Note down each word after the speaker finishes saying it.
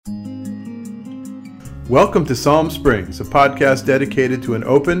Welcome to Psalm Springs, a podcast dedicated to an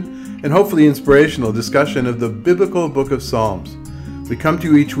open and hopefully inspirational discussion of the biblical book of Psalms. We come to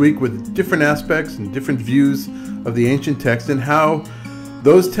you each week with different aspects and different views of the ancient text and how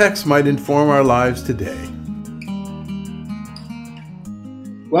those texts might inform our lives today.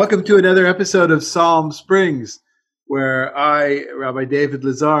 Welcome to another episode of Psalm Springs, where I, Rabbi David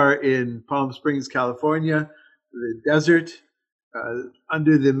Lazar in Palm Springs, California, the desert,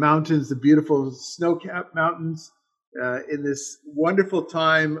 under the mountains, the beautiful snow-capped mountains, in this wonderful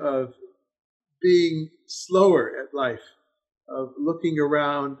time of being slower at life, of looking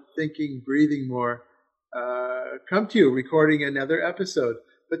around, thinking, breathing more, come to you recording another episode.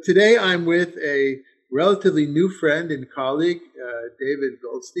 But today I'm with a relatively new friend and colleague, David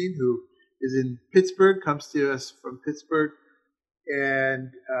Goldstein, who is in Pittsburgh, comes to us from Pittsburgh, and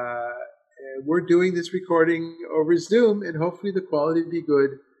we're doing this recording over Zoom, and hopefully the quality will be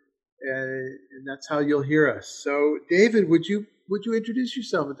good, and that's how you'll hear us. So, David, would you introduce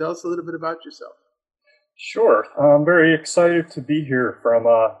yourself and tell us a little bit about yourself? Sure. I'm very excited to be here from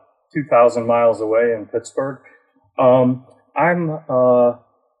 2,000 miles away in Pittsburgh. I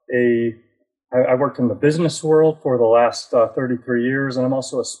worked in the business world for the last 33 years, and I'm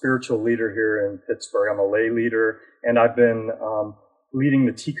also a spiritual leader here in Pittsburgh. I'm a lay leader, and I've been leading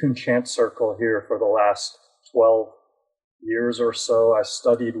the Tikkun Chant Circle here for the last 12 years or so. I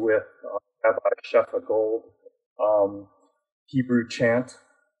studied with Rabbi Shefa Gold, Hebrew chant,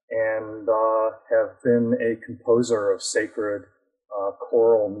 and have been a composer of sacred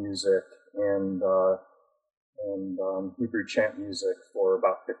choral music and Hebrew chant music for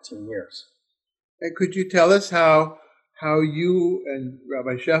about 15 years. And could you tell us how you and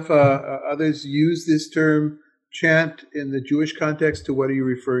Rabbi Shefa, others use this term chant in the Jewish context? To what are you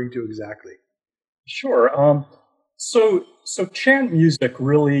referring to exactly? Sure. So chant music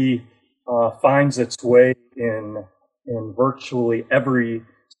really finds its way in virtually every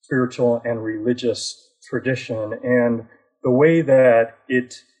spiritual and religious tradition, and the way that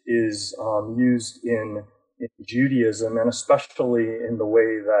it is used in Judaism, and especially in the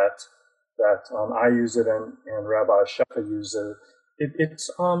way that I use it and Rabbi Shefa uses it,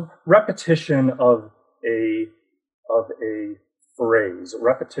 it's repetition of a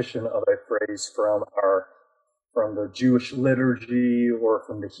phrase from the Jewish liturgy or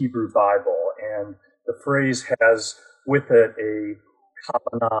from the Hebrew Bible, and the phrase has with it a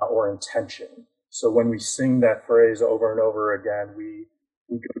kavanah or intention. So when we sing that phrase over and over again, we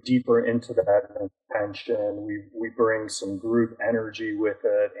go deeper into that intention. We bring some group energy with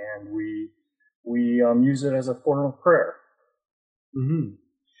it, and we use it as a form of prayer. Mm-hmm.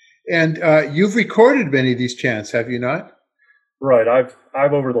 And you've recorded many of these chants, have you not? Right. I've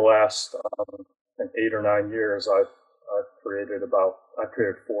over the last 8 or 9 years, I've created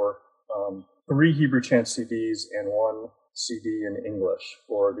three Hebrew chant CDs and one CD in English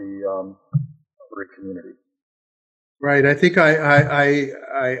for the Rabbi community. Right. I think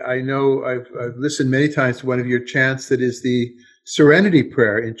I know I've listened many times to one of your chants that is the Serenity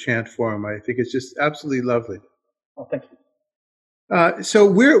Prayer in chant form. I think it's just absolutely lovely. Oh, thank you. So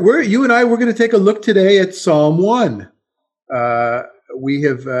we're you and I, we're going to take a look today at Psalm 1. We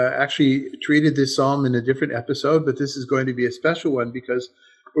have actually treated this psalm in a different episode, but this is going to be a special one because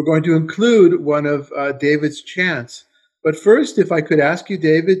we're going to include one of David's chants. But first, if I could ask you,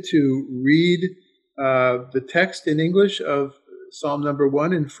 David, to read the text in English of Psalm number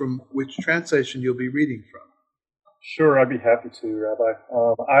 1 and from which translation you'll be reading from. Sure, I'd be happy to,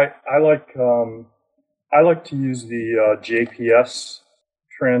 Rabbi. I like to use the JPS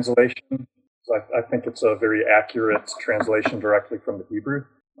translation. I think it's a very accurate translation directly from the Hebrew.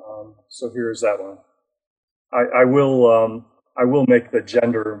 So here's that one. I will make the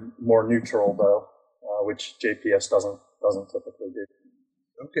gender more neutral though, which JPS doesn't typically do.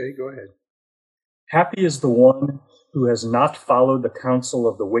 Okay, go ahead. Happy is the one who has not followed the counsel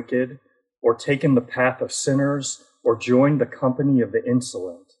of the wicked, or taken the path of sinners, or joined the company of the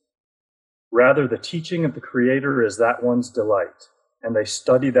insolent. Rather, the teaching of the Creator is that one's delight, and they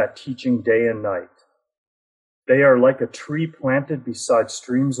study that teaching day and night. They are like a tree planted beside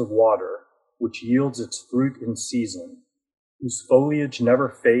streams of water, which yields its fruit in season, whose foliage never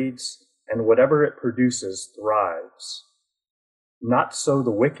fades, and whatever it produces thrives. Not so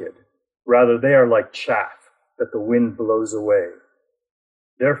the wicked. Rather, they are like chaff that the wind blows away.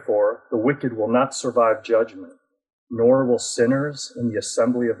 Therefore, the wicked will not survive judgment, nor will sinners in the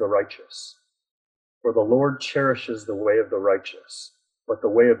assembly of the righteous. For the Lord cherishes the way of the righteous, but the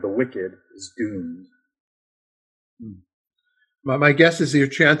way of the wicked is doomed. My guess is your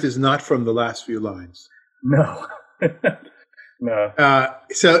chant is not from the last few lines. No. No.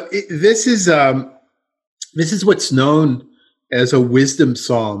 This is This is what's known as a wisdom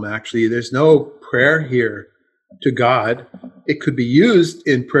psalm, actually. There's no prayer here to God. It could be used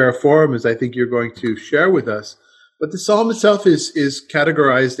in prayer form, as I think you're going to share with us. But the psalm itself is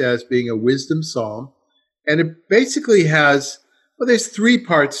categorized as being a wisdom psalm. And it basically has, well, there's three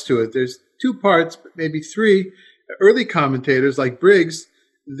parts to it. There's two parts, but maybe three. Early commentators like Briggs,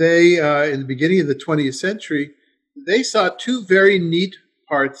 they, in the beginning of the 20th century, they saw two very neat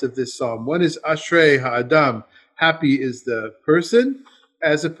parts of this psalm. One is Ashrei Ha'adam, happy is the person,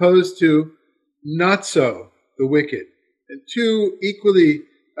 as opposed to not so, the wicked. And two equally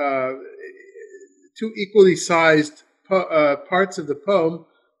sized parts of the poem,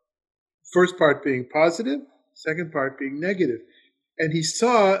 first part being positive, second part being negative. And he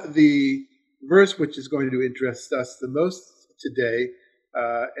saw the verse which is going to interest us the most today,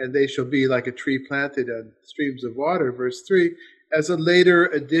 and they shall be like a tree planted on streams of water, verse 3, as a later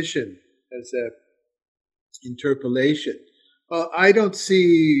addition, as a interpolation. Well, I don't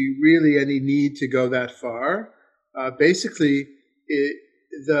see really any need to go that far. Basically,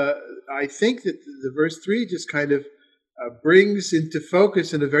 I think that the verse 3 just kind of brings into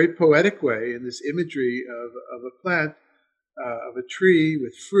focus in a very poetic way, in this imagery of a plant, of a tree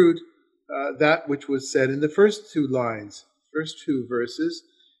with fruit, that which was said in the first two lines, first two verses.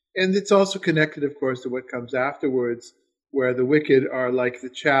 And it's also connected, of course, to what comes afterwards, where the wicked are like the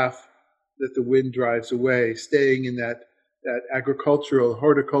chaff that the wind drives away, staying in that agricultural,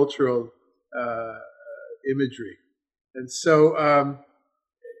 horticultural imagery. And so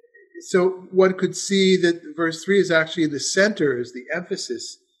one could see that verse 3 is actually in the center, is the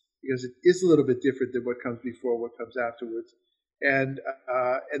emphasis, because it is a little bit different than what comes before, what comes afterwards. And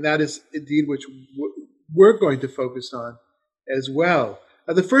that is indeed which we're going to focus on as well.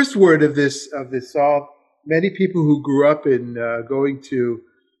 The first word of this psalm, many people who grew up in going to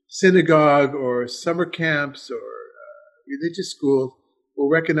synagogue or summer camps or religious school will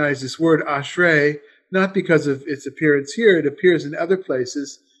recognize this word ashrei, not because of its appearance here. It appears in other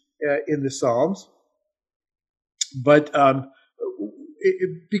places in the Psalms, but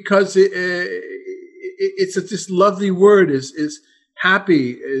because it's this lovely word is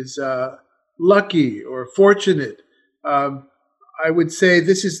happy, is lucky or fortunate. I would say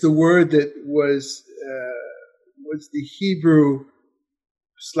this is the word that was the Hebrew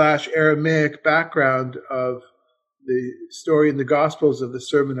 / Aramaic background of the story in the Gospels of the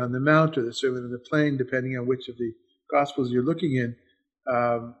Sermon on the Mount or the Sermon on the Plain, depending on which of the Gospels you're looking in,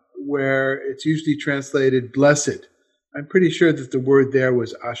 where it's usually translated blessed. I'm pretty sure that the word there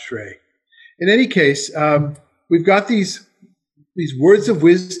was ashrei. In any case, we've got these words of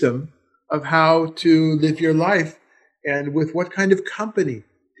wisdom of how to live your life and with what kind of company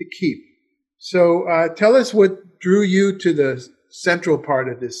to keep. So tell us what drew you to the central part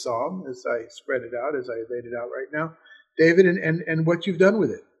of this psalm, as I spread it out, as I laid it out right now, David, and what you've done with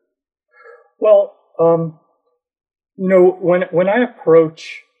it. Well, when I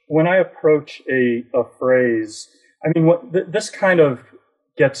approach a phrase, I mean, this kind of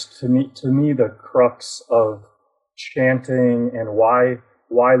gets to me the crux of chanting and why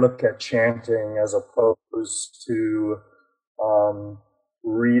look at chanting as opposed to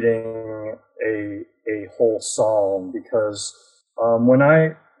reading a whole psalm, because when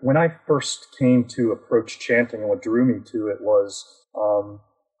I first came to approach chanting, and what drew me to it was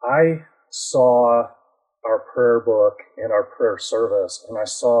I saw our prayer book and our prayer service, and I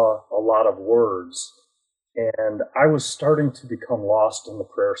saw a lot of words, and I was starting to become lost in the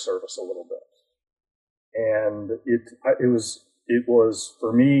prayer service a little bit, and it was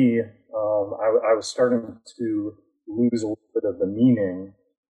for me. I was starting to lose a little bit of the meaning,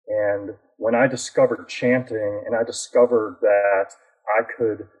 and when I discovered chanting, and I discovered that I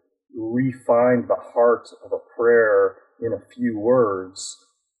could refine the heart of a prayer in a few words,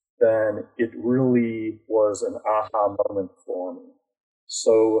 then it really was an aha moment for me.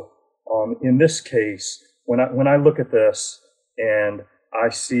 So in this case, when I look at this and I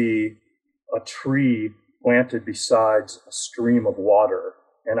see a tree planted beside a stream of water,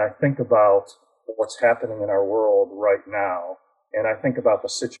 and I think about what's happening in our world right now, and I think about the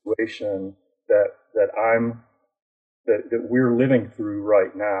situation that we're living through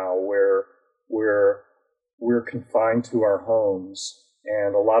right now, where we're confined to our homes,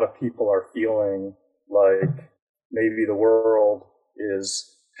 and a lot of people are feeling like maybe the world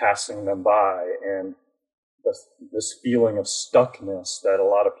is passing them by, and this feeling of stuckness that a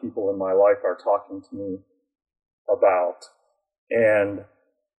lot of people in my life are talking to me about, and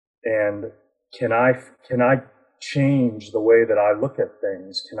can I change the way that I look at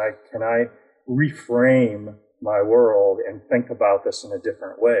things? Can I reframe my world and think about this in a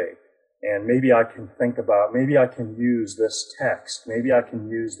different way? And maybe I can think about, maybe I can use this text, maybe I can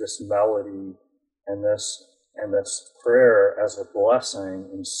use this melody and this prayer as a blessing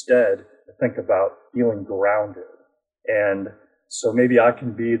instead to think about feeling grounded. And so maybe I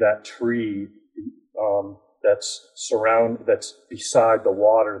can be that tree that's beside the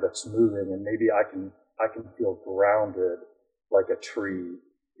water that's moving, and maybe I can feel grounded like a tree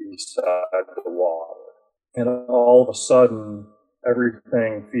beside the water. And all of a sudden,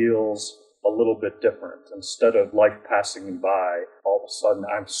 everything feels a little bit different. Instead of life passing me by, all of a sudden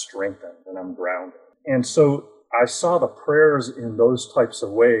I'm strengthened and I'm grounded. And so I saw the prayers in those types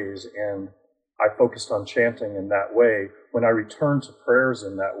of ways, and I focused on chanting in that way. When I returned to prayers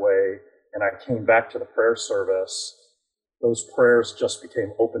in that way, and I came back to the prayer service, those prayers just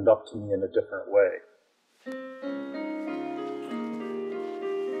became opened up to me in a different way.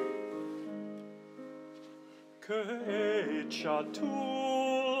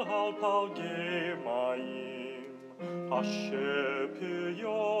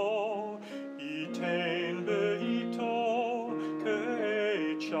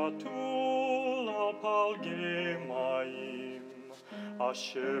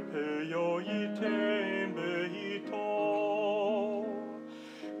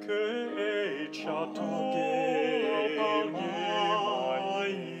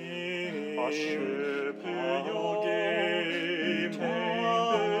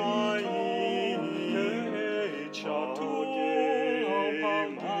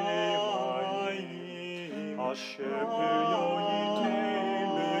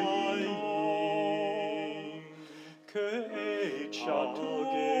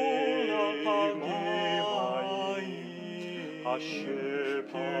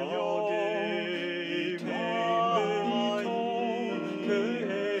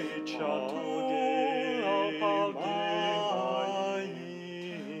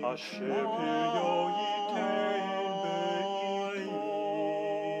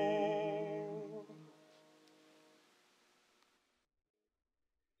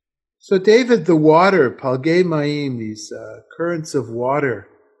 So, David, the water, palgei mayim, these currents of water,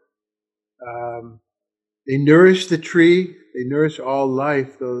 they nourish the tree, they nourish all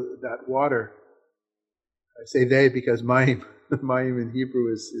life, that water. I say they because mayim, mayim in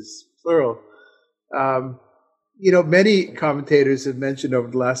Hebrew is plural. Many commentators have mentioned over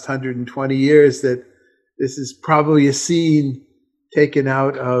the last 120 years that this is probably a scene taken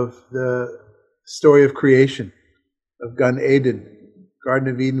out of the story of creation, of Gan Eden, Garden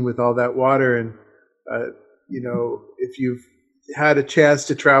of Eden with all that water. And, if you've had a chance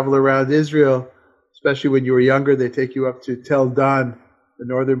to travel around Israel, especially when you were younger, they take you up to Tel Dan, the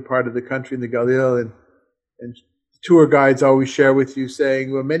northern part of the country in the Galil, and tour guides always share with you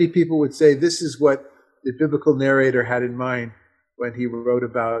saying, well, many people would say this is what the biblical narrator had in mind when he wrote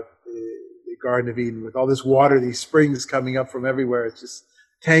about the Garden of Eden, with all this water, these springs coming up from everywhere. It's just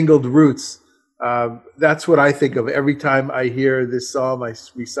tangled roots. That's what I think of every time I hear this psalm. I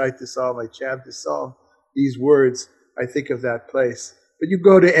recite this psalm, I chant this psalm, these words, I think of that place. But you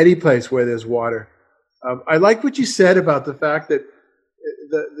go to any place where there's water. I like what you said about the fact that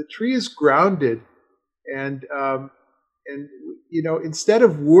the tree is grounded, and instead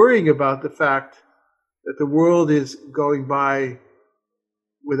of worrying about the fact that the world is going by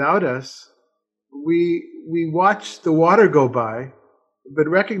without us, we watch the water go by, but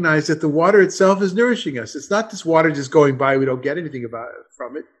recognize that the water itself is nourishing us. It's not this water just going by, we don't get anything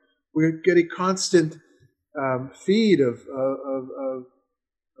from it. We're getting constant feed of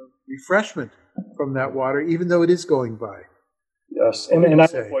refreshment from that water, even though it is going by. Yes, and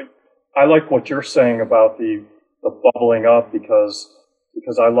I like what you're saying about the bubbling up, because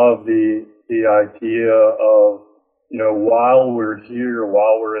I love the idea of, while we're here,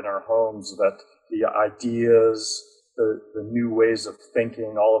 while we're in our homes, that the ideas, the new ways of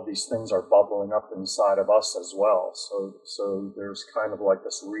thinking, all of these things are bubbling up inside of us as well. So there's kind of like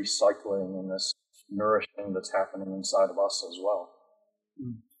this recycling and this nourishing that's happening inside of us as well.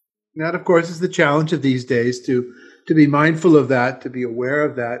 And that, of course, is the challenge of these days, to be mindful of that, to be aware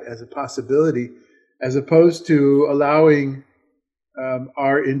of that as a possibility, as opposed to allowing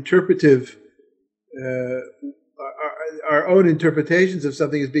our interpretive, our own interpretations of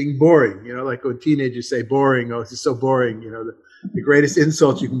something as being boring. Like when teenagers say boring, oh, this is so boring. The greatest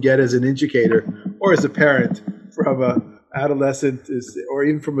insult you can get as an educator or as a parent from an adolescent or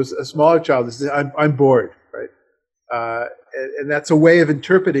even from a smaller child is, I'm bored, right? And that's a way of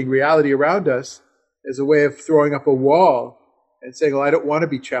interpreting reality around us, as a way of throwing up a wall and saying, well, I don't want to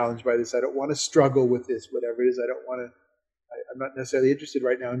be challenged by this. I don't want to struggle with this, whatever it is. I'm not necessarily interested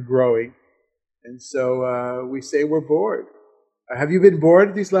right now in growing. And so we say we're bored. Have you been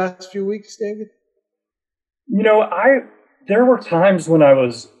bored these last few weeks, David? There were times when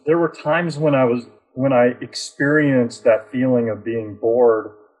I experienced that feeling of being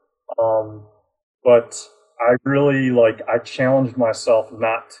bored. But I really I challenged myself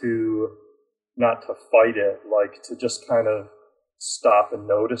not to fight it, to just kind of stop and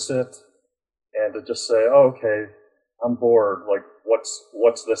notice it and to just say, oh, okay, I'm bored.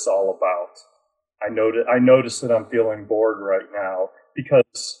 What's this all about? I notice that I'm feeling bored right now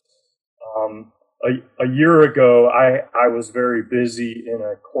because a year ago I was very busy in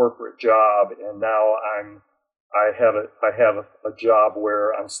a corporate job, and now I have a job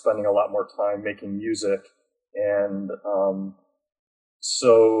where I'm spending a lot more time making music, and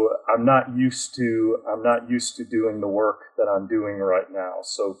so I'm not used to doing the work that I'm doing right now.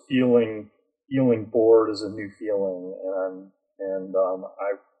 So feeling bored is a new feeling, and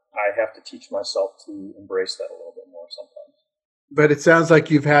I have to teach myself to embrace that a little bit more sometimes. But it sounds like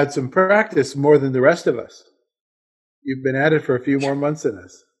you've had some practice more than the rest of us. You've been at it for a few more months than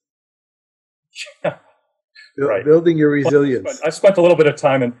us. Right. Building your resilience. I spent a little bit of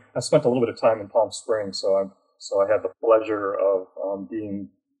time in Palm Springs, so I had the pleasure of being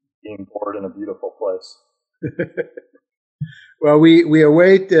bored in a beautiful place. Well, we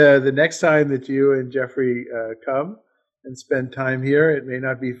await the next time that you and Jeffrey come and spend time here. It may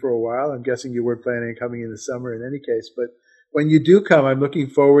not be for a while. I'm guessing you weren't planning on coming in the summer in any case, but when you do come, I'm looking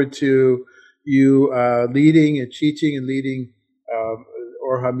forward to you leading and teaching and leading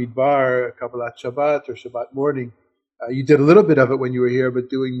Or Hamidbar, Kabbalat Shabbat, or Shabbat morning. You did a little bit of it when you were here, but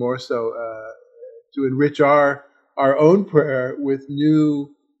doing more so to enrich our own prayer with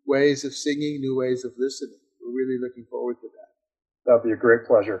new ways of singing, new ways of listening. We're really looking forward to that. That would be a great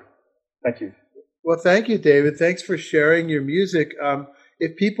pleasure. Thank you. Well, thank you, David. Thanks for sharing your music.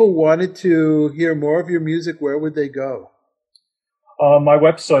 If people wanted to hear more of your music, where would they go? My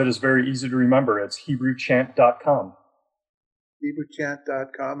website is very easy to remember. It's HebrewChant.com.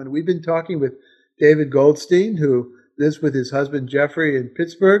 HebrewChant.com. And we've been talking with David Goldstein, who lives with his husband Jeffrey in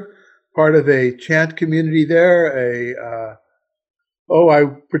Pittsburgh, part of a chant community there. I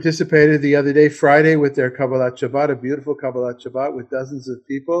participated the other day, Friday, with their Kabbalat Shabbat, a beautiful Kabbalat Shabbat with dozens of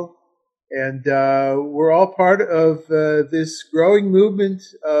people. And we're all part of this growing movement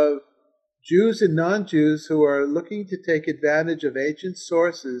of Jews and non-Jews who are looking to take advantage of ancient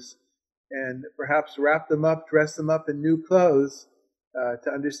sources and perhaps wrap them up, dress them up in new clothes,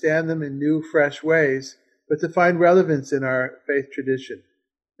 to understand them in new, fresh ways, but to find relevance in our faith tradition.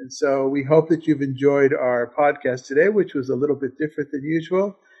 And so we hope that you've enjoyed our podcast today, which was a little bit different than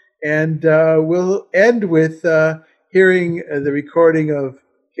usual. And we'll end with hearing the recording of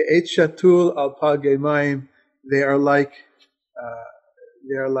Ke'et Shatul al Palgei Mayim. They are like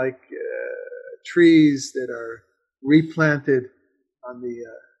trees that are replanted on the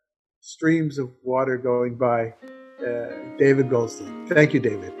streams of water going by. David Goldstein. Thank you,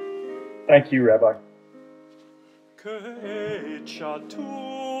 David. Thank you, Rabbi. Ke'et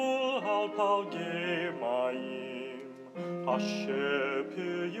shatul al palgei mayim, asher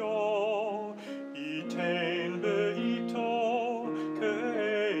peyo iten beito.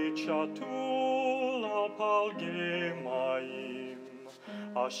 Ke'et shatul al palgei mayim,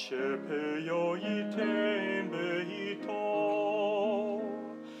 asher peyo iten beito.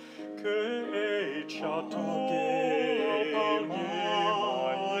 Ke'et shatul al palgei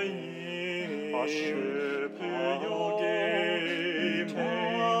mayim, asher peyo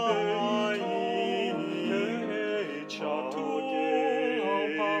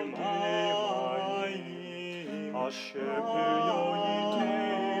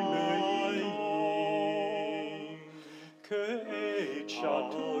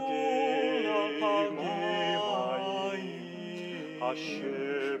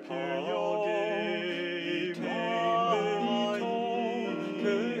Asher Peyogei Beito,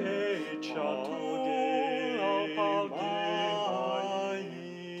 Ke'et Shatul al Palgei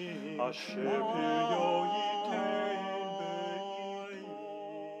Mayim, Asher Peyogei Beito.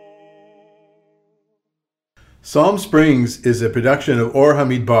 Psalm Springs is a production of Or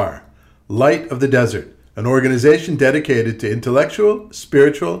Hamidbar, Light of the Desert, an organization dedicated to intellectual,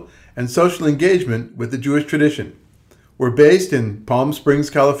 spiritual, and social engagement with the Jewish tradition. We're based in Palm Springs,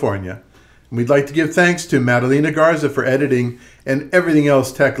 California, and we'd like to give thanks to Madalena Garza for editing and everything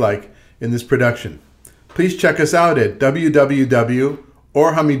else tech-like in this production. Please check us out at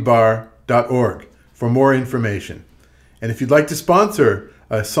www.orhamidbar.org for more information. And if you'd like to sponsor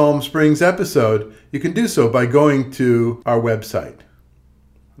a Psalm Springs episode, you can do so by going to our website.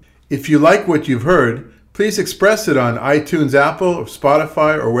 If you like what you've heard, please express it on iTunes, Apple, or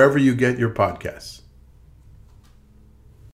Spotify, or wherever you get your podcasts.